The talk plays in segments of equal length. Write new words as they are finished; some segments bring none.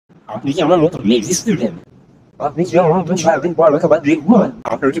আপনি কি আমার মতো লেজি স্টুডেন্ট? আপনি কি আমার মতো সারাদিন পড়ালেখা বাদ দিয়ে ঘুমান?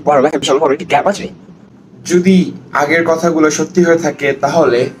 আপনার কি পড়ালেখা বিশাল বড় একটি গ্যাপ আছে? যদি আগের কথাগুলো সত্যি হয়ে থাকে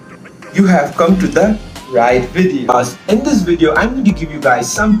তাহলে you have come to the right video. In this video, I'm going to give you guys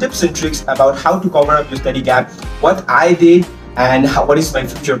some tips and tricks about how to cover up your study gap, what I did and what is my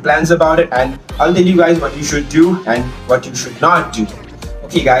future plans about it, and I'll tell you guys what you should do and what you should not do.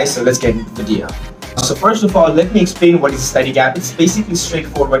 Okay guys, so let's get into the video. So first of all, let me explain what is a study gap. It's basically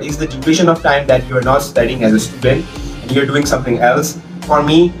straightforward. It's the duration of time that you're not studying as a student and you're doing something else. For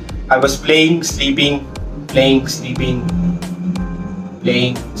me, I was playing, sleeping, playing, sleeping,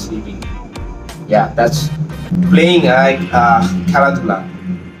 playing, sleeping. Yeah, that's playing like khaladula.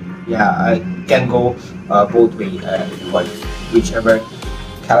 Yeah, I can go both way if you want, whichever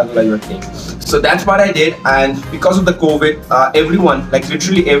khaladula you're playing. So that's what I did, and because of the COVID, everyone, like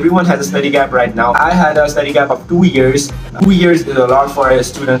literally everyone, has a study gap right now. I had a study gap of 2 years. 2 years is a lot for a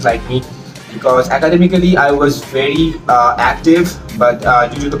student like me, because academically I was very active, but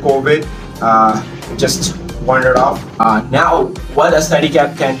due to the COVID, it just wandered off. Now, what a study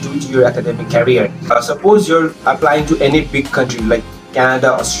gap can do to your academic career. Suppose you're applying to any big country like Canada,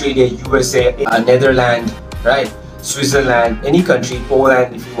 Australia, USA, Netherlands, right? Switzerland, any country, Poland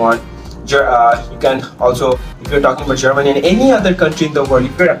if you want. You can also, if you're talking about Germany and any other country in the world,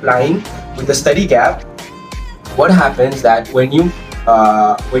 if you're applying with a study gap, what happens that when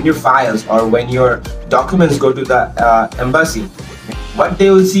your files or when your documents go to the embassy, what they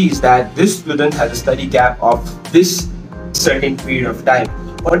will see is that this student has a study gap of this certain period of time.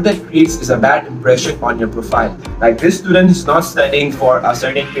 What that creates is a bad impression on your profile. Like, this student is not studying for a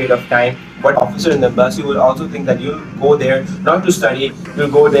certain period of time. What officer in the embassy will also think that you'll go there not to study,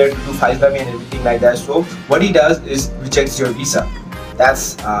 you'll go there to do file and everything like that. So what he does is rejects your visa. That's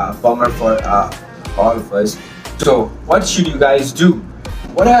a bummer for all of us. So what should you guys do?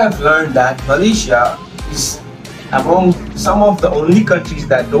 What I have learned that Malaysia is among some of the only countries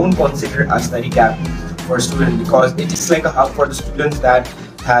that don't consider a study gap for students, because it is like a hub for the students that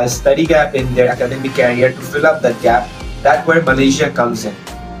has study gap in their academic career to fill up that gap. That's where Malaysia comes in.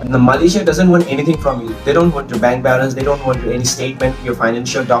 And Malaysia doesn't want anything from you. They don't want your bank balance, they don't want any statement, your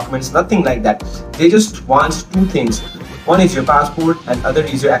financial documents, nothing like that. They just want two things. One is your passport and other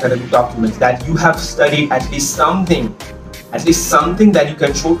is your academic documents, that you have studied at least something that you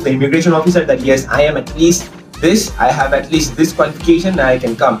can show to the immigration officer that yes, I am at least this, I have at least this qualification and I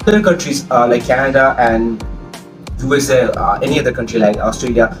can come. Other countries like Canada and USA, any other country like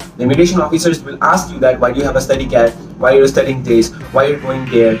Australia, the immigration officers will ask you that why do you have a study gap, why you're studying this, why you're going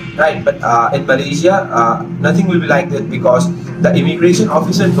there, right? But in Malaysia, nothing will be like that, because the immigration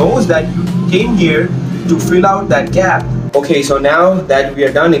officer knows that you came here to fill out that gap. Okay, so now that we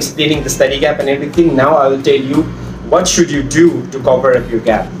are done explaining the study gap and everything, now I will tell you what should you do to cover up your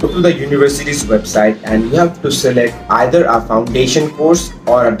gap. Go to the university's website and you have to select either a foundation course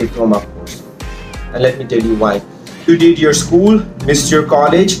or a diploma course. And let me tell you why. You did your school, missed your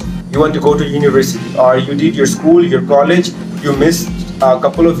college, you want to go to university, or you did your school, your college, you missed a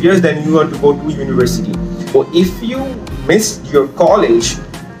couple of years, then you want to go to university. So if you missed your college,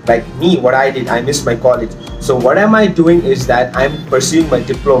 like me, what I did, I missed my college. So what am I doing is that I'm pursuing my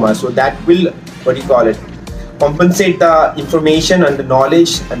diploma. So that will, compensate the information and the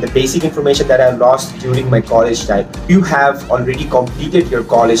knowledge and the basic information that I lost during my college time. You have already completed your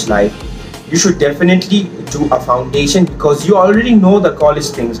college life, you should definitely do a foundation, because you already know the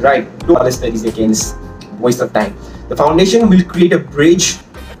college things, right? College studies again is waste of time. The foundation will create a bridge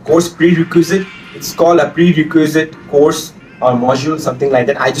course prerequisite. It's called a prerequisite course or module, something like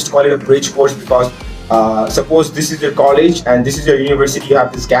that. I just call it a bridge course because suppose this is your college and this is your university, you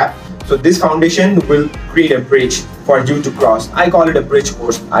have this gap. So this foundation will create a bridge for you to cross. I call it a bridge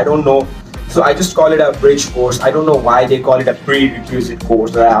course. I don't know. So I just call it a bridge course. I don't know why they call it a prerequisite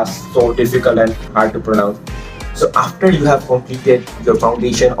course. That's so difficult and hard to pronounce. So after you have completed your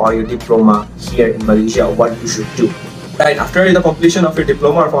foundation or your diploma here in Malaysia, what you should do. Right, after the completion of your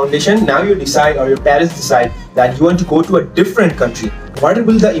diploma or foundation, now you decide, or your parents decide, that you want to go to a different country. What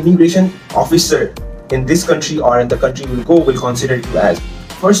will the immigration officer in this country or in the country you will go will consider you as?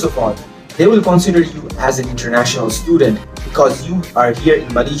 First of all, they will consider you as an international student, because you are here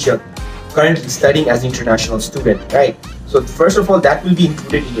in Malaysia currently studying as an international student, right? So first of all, that will be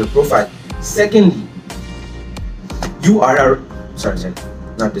included in your profile. Secondly, you are a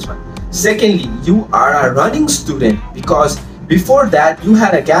Secondly, you are a running student, because before that you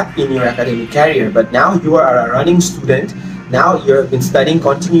had a gap in your academic career, but now you are a running student. Now you have been studying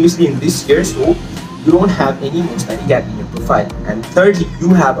continuously in this year, so you don't have any more study gap in your profile. And thirdly,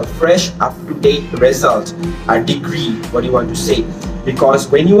 you have a fresh, up-to-date result, a degree, what do you want to say, because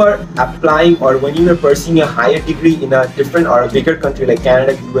when you are applying or when you are pursuing a higher degree in a different or a bigger country like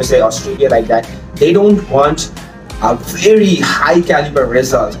Canada, USA, Australia, like that, they don't want a very high caliber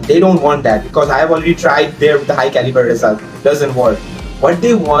result. They don't want that, because I have already tried there with the high caliber result. Doesn't work. What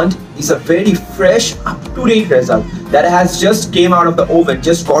they want is a very fresh, up-to-date result that has just came out of the oven,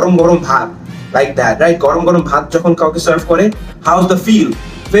 just gorom bhat, like that, right? Gorom bhat jokhon kauke serve kore, how's the feel?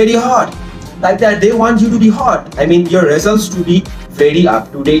 Very hot, like that. They want you to be hot. I mean, your results to be very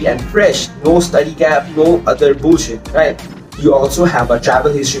up-to-date and fresh. No study gap, no other bullshit, right? You also have a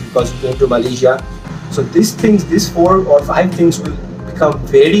travel history because you came to Malaysia. So these 4 or 5 things will become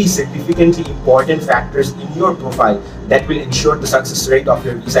very significantly important factors in your profile that will ensure the success rate of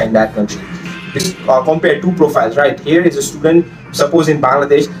your visa in that country. This compare 2 profiles, right? Here is a student, suppose in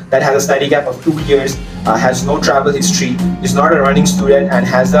Bangladesh, that has a study gap of 2 years, has no travel history, is not a running student, and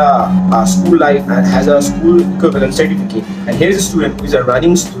has a school life and has a school equivalent certificate. And here is a student who is a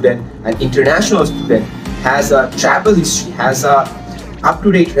running student, an international student, has a travel history, has a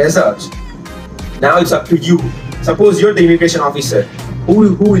up-to-date results. Now it's up to you. Suppose you're the immigration officer.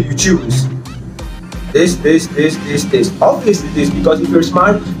 Who will you choose? This. Obviously this, because if you're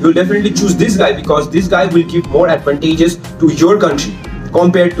smart, you'll definitely choose this guy, because this guy will give more advantages to your country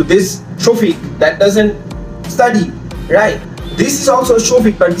compared to this Shofik that doesn't study, right? This is also a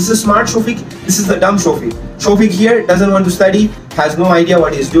Shofik, but this is a smart Shofik. This is the dumb Shofik. Shofik here doesn't want to study, has no idea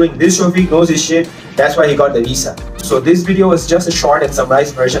what he's doing. This Shofik knows his shit. That's why he got the visa. So this video was just a short and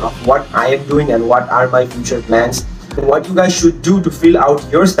summarized version of what I am doing and what are my future plans, and what you guys should do to fill out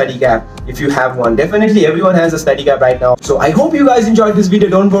your study gap if you have one. Definitely everyone has a study gap right now. So I hope you guys enjoyed this video.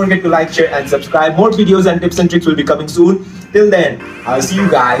 Don't forget to like, share and subscribe. More videos and tips and tricks will be coming soon. Till then, I'll see you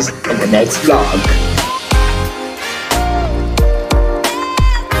guys in the next vlog.